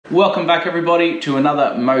Welcome back everybody to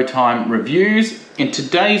another MOW Time Reviews. In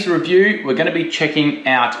today's review, we're going to be checking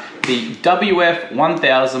out the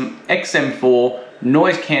WF-1000 XM4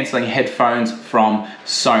 noise cancelling headphones from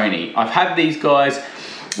Sony. I've had these guys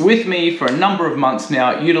with me for a number of months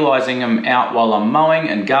now, utilizing them out while I'm mowing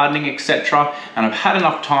and gardening, etc. And I've had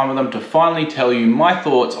enough time with them to finally tell you my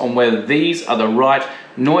thoughts on whether these are the right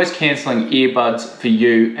noise cancelling earbuds for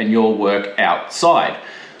you and your work outside.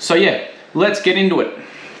 So yeah, let's get into it.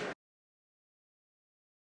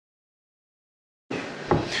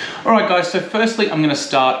 Alright guys, so firstly I'm going to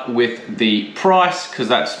start with the price, because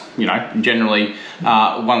that's, generally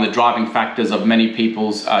one of the driving factors of many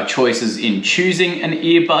people's choices in choosing an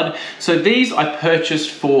earbud. So these I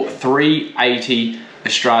purchased for $380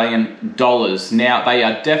 Australian dollars. Now they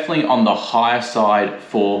are definitely on the higher side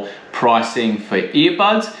for pricing for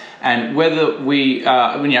earbuds, and whether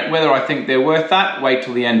whether I think they're worth that, wait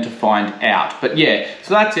till the end to find out. But yeah,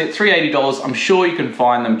 so that's it, $380. I'm sure you can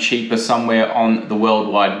find them cheaper somewhere on the World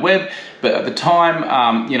Wide Web, but at the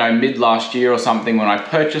time, mid last year or something when I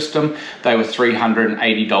purchased them, they were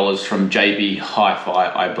 $380 from JB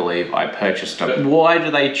Hi-Fi, I believe I purchased them. But why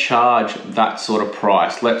do they charge that sort of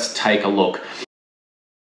price? Let's take a look.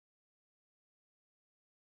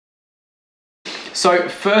 So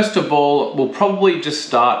first of all, we'll probably just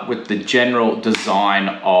start with the general design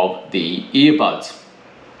of the earbuds.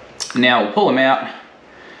 Now we'll pull them out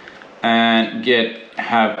and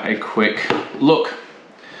have a quick look.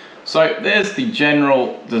 So there's the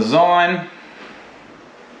general design.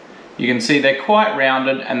 You can see they're quite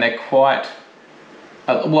rounded and they're quite,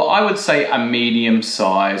 well, I would say a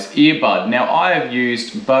medium-sized earbud. Now I have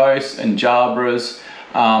used Bose and Jabras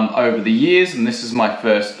over the years, and this is my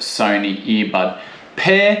first Sony earbud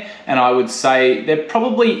pair, and I would say they're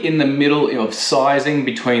probably in the middle of sizing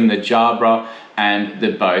between the Jabra and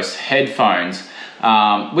the Bose headphones,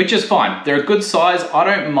 which is fine. They're a good size. I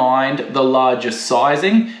don't mind the larger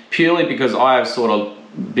sizing purely because I have sort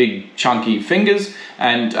of big chunky fingers,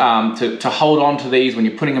 and to hold on to these when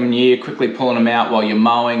you're putting them in your ear, quickly pulling them out while you're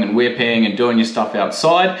mowing and whipping and doing your stuff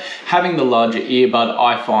outside, having the larger earbud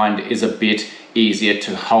I find is a bit easier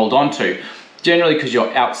to hold on to. Generally, because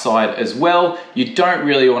you're outside as well, you don't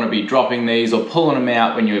really want to be dropping these or pulling them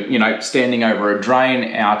out when you're standing over a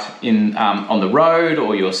drain out in on the road,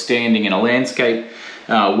 or you're standing in a landscape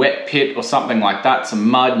wet pit or something like that, some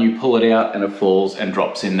mud, and you pull it out and it falls and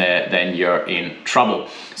drops in there, then you're in trouble.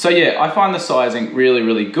 So yeah, I find the sizing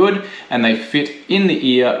really good, and they fit in the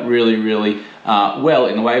ear really well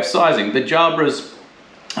in the way of sizing. The Jabras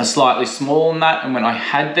are slightly smaller than that, and when I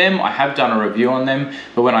had them, I have done a review on them,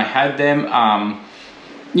 but when I had them,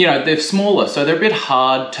 they're smaller, so they're a bit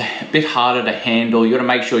harder to handle. You got to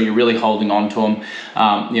make sure you're really holding on to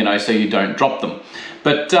them, so you don't drop them.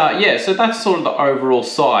 But yeah, so that's sort of the overall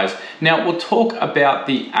size. Now we'll talk about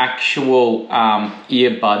the actual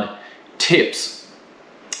earbud tips.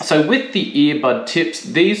 So with the earbud tips,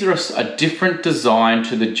 these are a different design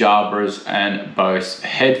to the Jabras and Bose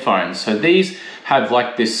headphones. So these have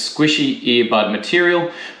like this squishy earbud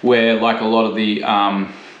material, where like a lot of the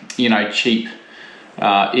cheap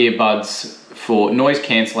earbuds for noise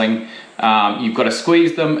cancelling, you've got to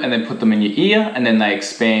squeeze them and then put them in your ear, and then they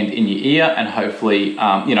expand in your ear and hopefully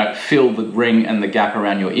fill the ring and the gap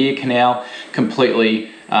around your ear canal, completely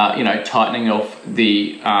tightening off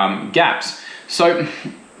the gaps. So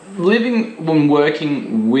when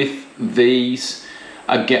working with these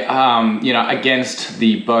against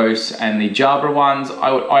the Bose and the Jabra ones,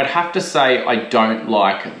 I'd have to say I don't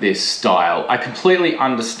like this style. I completely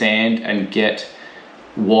understand and get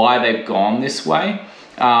why they've gone this way,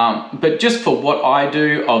 but just for what I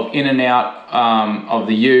do of in and out of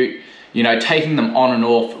the ute, taking them on and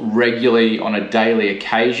off regularly on a daily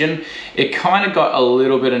occasion, it kind of got a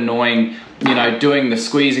little bit annoying, doing the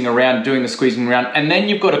squeezing around, and then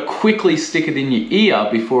you've got to quickly stick it in your ear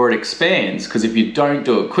before it expands, because if you don't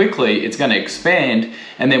do it quickly, it's going to expand,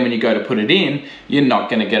 and then when you go to put it in, you're not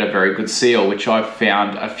going to get a very good seal, which I've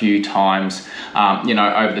found a few times,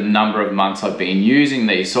 over the number of months I've been using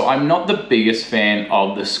these. So I'm not the biggest fan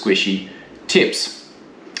of the squishy tips.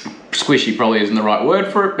 Squishy probably isn't the right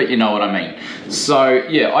word for it, but you know what I mean. So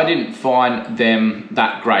yeah, I didn't find them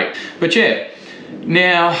that great. But yeah,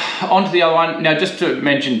 now onto the other one. Now just to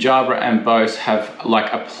mention, Jabra and Bose have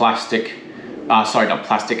like a plastic,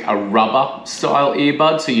 a rubber style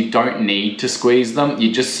earbud, so you don't need to squeeze them.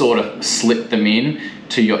 You just sort of slip them in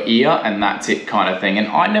to your ear and that's it, kind of thing. And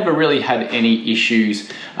I never really had any issues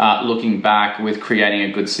looking back with creating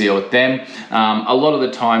a good seal with them. A lot of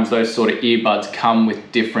the times those sort of earbuds come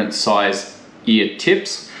with different size ear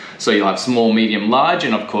tips. So you'll have small, medium, large,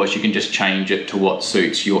 and of course you can just change it to what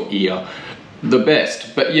suits your ear the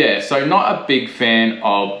best. But yeah, so not a big fan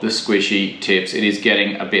of the squishy tips. It is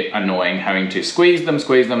getting a bit annoying having to squeeze them,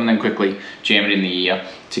 and then quickly jam it in the ear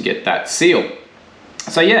to get that seal.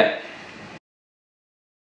 So yeah.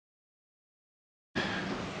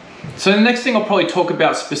 So the next thing I'll probably talk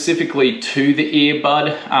about specifically to the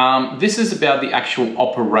earbud, this is about the actual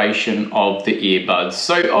operation of the earbuds.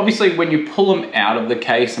 So obviously when you pull them out of the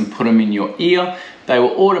case and put them in your ear, they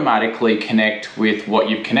will automatically connect with what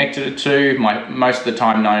you've connected it to. Most of the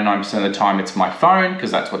time, 99% of the time, it's my phone, because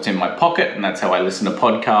that's what's in my pocket, and that's how I listen to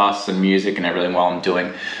podcasts and music and everything while I'm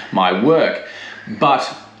doing my work.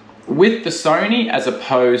 But with the Sony, as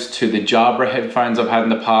opposed to the Jabra headphones I've had in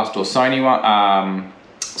the past, or Sony one,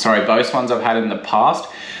 Bose ones I've had in the past,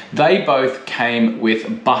 they both came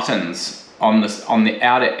with buttons on the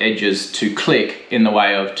outer edges to click in the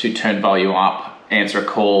way of to turn volume up, answer a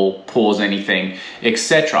call, pause anything,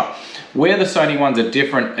 etc. Where the Sony ones are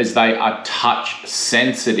different is they are touch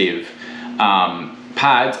sensitive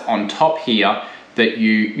pads on top here that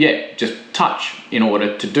you just touch in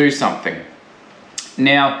order to do something.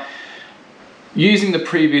 Now, using the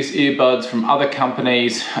previous earbuds from other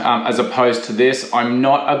companies as opposed to this, I'm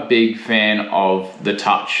not a big fan of the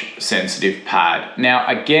touch sensitive pad. Now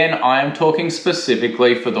again, I am talking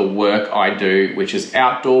specifically for the work I do, which is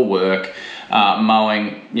outdoor work,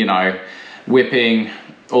 mowing, whipping,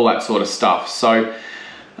 all that sort of stuff. So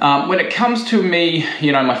when it comes to me,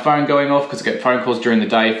 my phone going off, because I get phone calls during the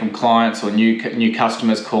day from clients or new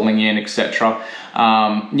customers calling in, etc.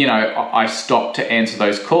 I stop to answer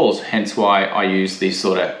those calls, hence why I use these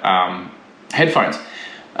sort of headphones.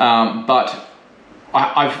 But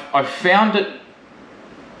I've found it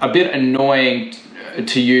a bit annoying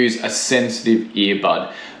to use a sensitive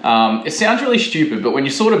earbud. It sounds really stupid, but when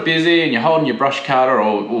you're sort of busy and you're holding your brush cutter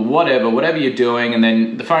or whatever you're doing, and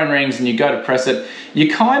then the phone rings and you go to press it, you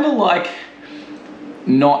kind of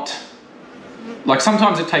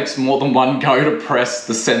sometimes it takes more than one go to press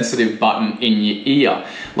the sensitive button in your ear.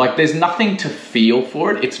 Like, there's nothing to feel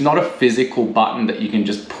for it. It's not a physical button that you can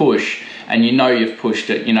just push and you've pushed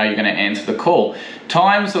it, you're going to answer the call.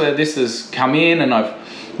 Times where this has come in and I've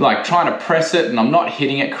trying to press it and I'm not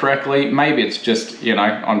hitting it correctly. Maybe it's just,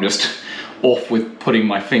 I'm just off with putting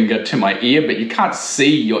my finger to my ear, but you can't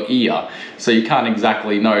see your ear, so you can't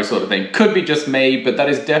exactly know, sort of thing. Could be just me, but that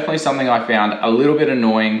is definitely something I found a little bit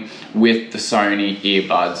annoying with the Sony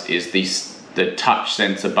earbuds, is the touch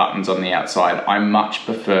sensor buttons on the outside. I much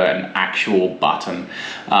prefer an actual button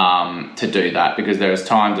to do that, because there's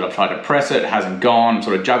times that I've tried to press it, hasn't gone, I'm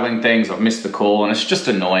sort of juggling things, I've missed the call, and it's just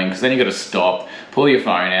annoying, because then you got to stop, pull your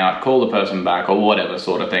phone out, call the person back, or whatever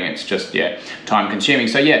sort of thing. It's just, time consuming.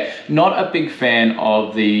 So yeah, not a big fan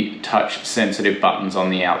of the touch sensitive buttons on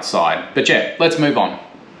the outside. But yeah, let's move on.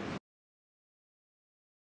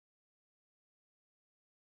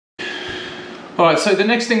 All right, so the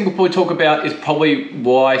next thing we'll probably talk about is probably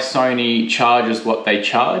why Sony charges what they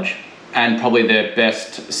charge, and probably their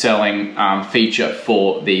best selling feature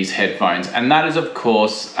for these headphones. And that is, of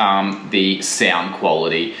course, the sound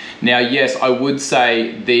quality. Now, yes, I would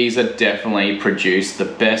say these are definitely produced the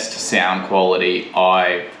best sound quality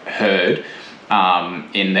I've heard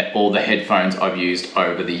in all the headphones I've used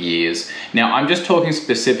over the years. Now, I'm just talking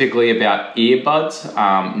specifically about earbuds,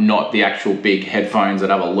 not the actual big headphones that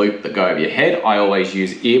have a loop that go over your head. I always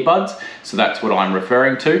use earbuds, so that's what I'm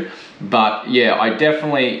referring to. But yeah, I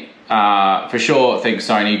definitely for sure think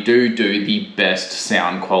Sony do the best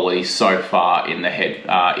sound quality so far in the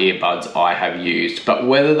earbuds I have used. But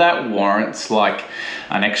whether that warrants like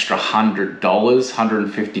an extra $100,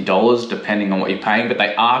 $150, depending on what you're paying, but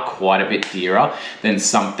they are quite a bit dearer than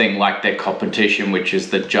something like their competition, which is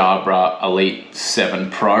the Jabra Elite 7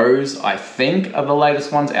 Pros, I think, are the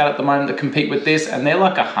latest ones out at the moment that compete with this, and they're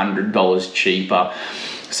like $100 cheaper.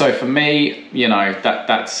 So for me,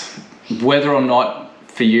 that's whether or not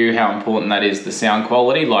for you how important that is, the sound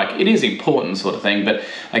quality. Like, it is important, sort of thing, but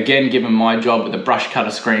again, given my job with the brush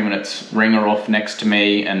cutter screaming its ringer off next to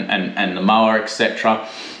me and the mower, etc.,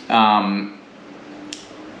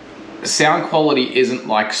 sound quality isn't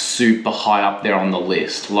like super high up there on the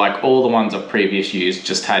list. Like, all the ones I've previously used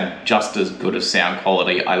just had just as good of sound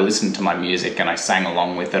quality. I listened to my music and I sang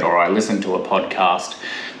along with it, or I listened to a podcast,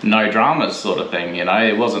 no dramas sort of thing,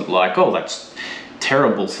 it wasn't like, oh, that's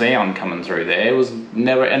terrible sound coming through there. It was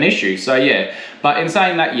never an issue. So yeah, but in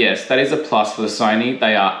saying that, yes, that is a plus for the Sony.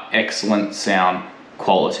 They are excellent sound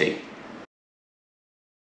quality.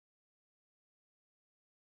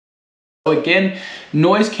 So again,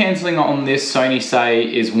 noise cancelling on this, Sony say,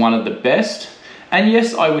 is one of the best. And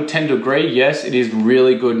yes, I would tend to agree, yes, it is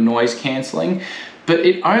really good noise cancelling, but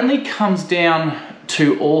it only comes down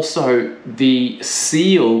to also the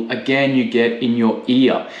seal, again, you get in your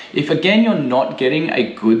ear. If again, you're not getting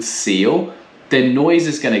a good seal, then noise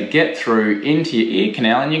is going to get through into your ear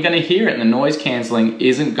canal and you're going to hear it, and the noise cancelling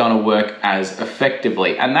isn't going to work as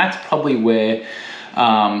effectively. And that's probably where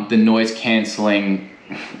the noise cancelling,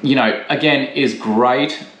 you know, again, is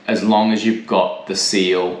great as long as you've got the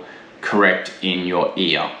seal correct in your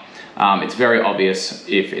ear. It's very obvious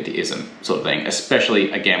if it isn't, sort of thing,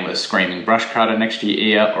 especially again with a screaming brush cutter next to your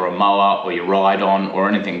ear, or a mower, or your ride-on, or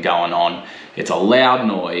anything going on. It's a loud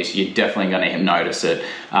noise, you're definitely going to notice it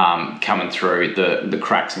coming through the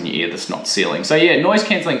cracks in your ear that's not sealing. So yeah, noise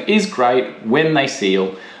cancelling is great when they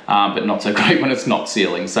seal, but not so great when it's not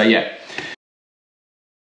sealing. So yeah.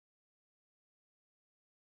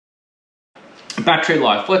 Battery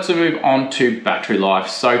life, let's move on to battery life.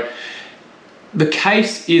 So the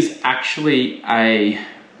case is actually a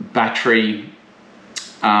battery,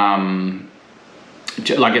 like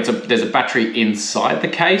there's a battery inside the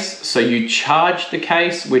case. So you charge the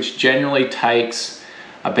case, which generally takes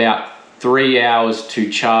about 3 hours to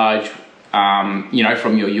charge, you know,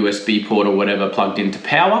 from your USB port or whatever plugged into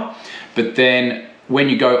power. But then when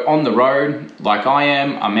you go on the road, like I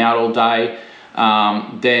am, I'm out all day,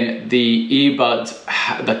 then the earbuds,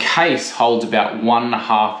 the case holds about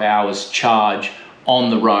 1.5 hours charge on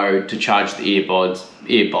the road to charge the earbuds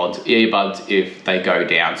if they go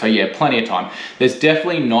down. So yeah, plenty of time. There's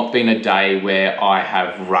definitely not been a day where I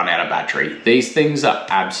have run out of battery. These things are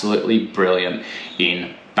absolutely brilliant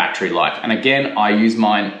in battery life. And again, I use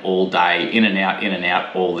mine all day, in and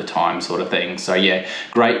out all the time sort of thing. So yeah,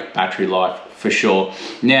 great battery life for sure.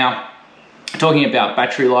 Now, talking about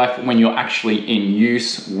battery life, when you're actually in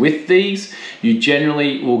use with these, you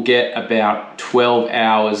generally will get about 12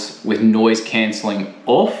 hours with noise cancelling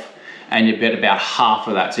off, and you get about half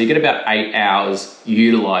of that. So you get about 8 hours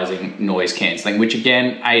utilizing noise cancelling, which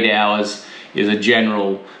again, 8 hours is a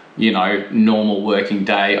general, you know, normal working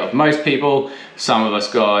day of most people. Some of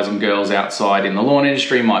us guys and girls outside in the lawn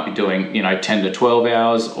industry might be doing, you know, 10 to 12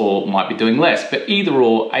 hours or might be doing less, but either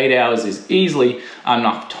or, 8 hours is easily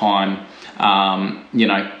enough time you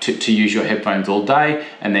know, to use your headphones all day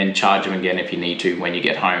and then charge them again if you need to when you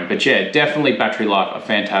get home. But yeah, definitely battery life are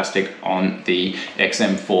fantastic on the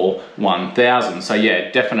XM4 1000. So yeah,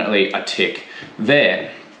 definitely a tick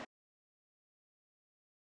there.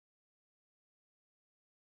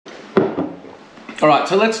 All right,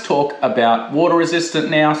 so let's talk about water resistant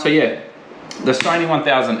now. So yeah, the SONY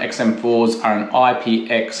 1000 XM4s are an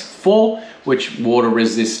IPX4, which water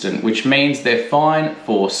resistant, which means they're fine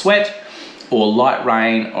for sweat or light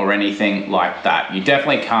rain or anything like that. You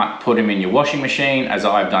definitely can't put them in your washing machine, as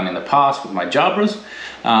I've done in the past with my Jabras,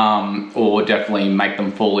 or definitely make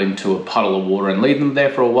them fall into a puddle of water and leave them there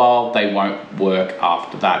for a while. They won't work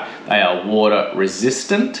after that. They are water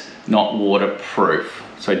resistant, not waterproof.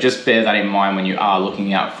 So just bear that in mind when you are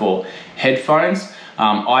looking out for headphones.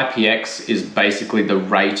 IPX is basically the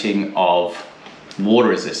rating of water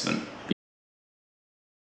resistant.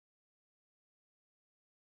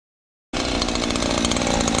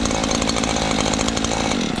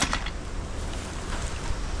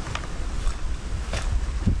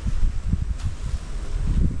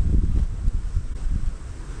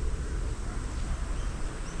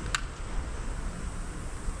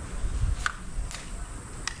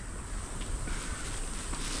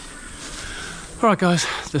 Alright guys,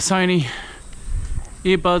 the SONY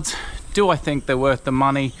earbuds, do I think they're worth the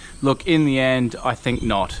money? Look, in the end, I think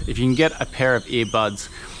not. If you can get a pair of earbuds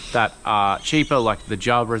that are cheaper, like the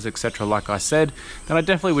Jabras, etc., like I said, then I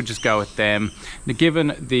definitely would just go with them. Now,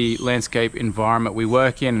 given the landscape environment we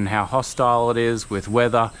work in and how hostile it is with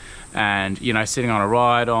weather, and you know, sitting on a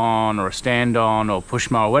ride-on or a stand-on or push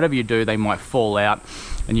mower, whatever you do, they might fall out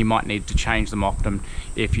and you might need to change them often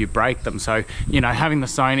if you break them. So, you know, having the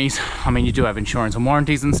Sonys, I mean, you do have insurance and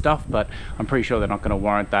warranties and stuff, but I'm pretty sure they're not going to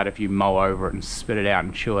warrant that if you mow over it and spit it out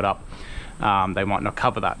and chew it up. They might not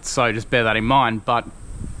cover that. So just bear that in mind. But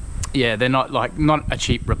yeah, they're not a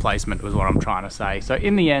cheap replacement was what I'm trying to say. So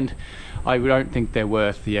in the end, I don't think they're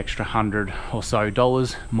worth the extra $100 or so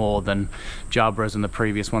more than Jabras and the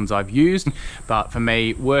previous ones I've used. But for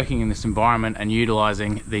me, working in this environment and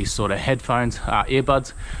utilizing these sort of headphones,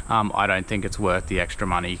 earbuds, I don't think it's worth the extra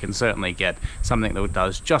money. You can certainly get something that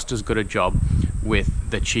does just as good a job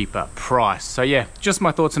with the cheaper price. So yeah, just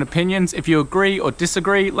my thoughts and opinions. If you agree or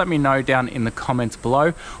disagree, let me know down in the comments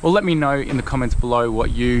below, or let me know in the comments below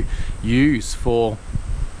what you use for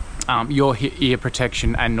your ear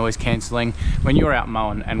protection and noise cancelling when you're out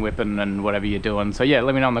mowing and whipping and whatever you're doing. So yeah,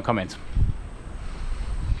 let me know in the comments.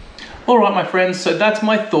 Alright my friends, so that's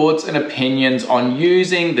my thoughts and opinions on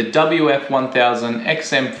using the WF-1000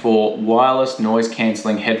 XM4 wireless noise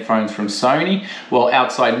cancelling headphones from Sony while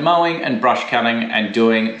outside mowing and brush cutting and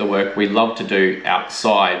doing the work we love to do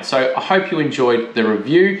outside. So I hope you enjoyed the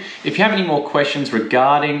review. If you have any more questions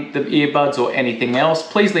regarding the earbuds or anything else,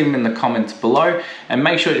 please leave them in the comments below and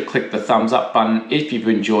make sure to click the thumbs up button if you've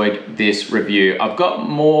enjoyed this review. I've got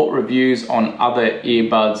more reviews on other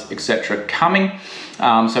earbuds, etc. coming.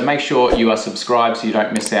 So make sure you are subscribed so you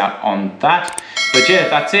don't miss out on that. But yeah,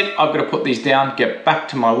 that's it. I've got to put these down, get back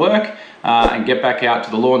to my work, and get back out to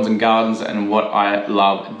the lawns and gardens and what I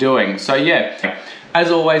love doing. So yeah, as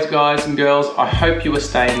always guys and girls, I hope you are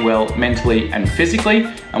staying well mentally and physically,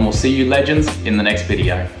 and we'll see you legends in the next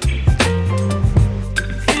video.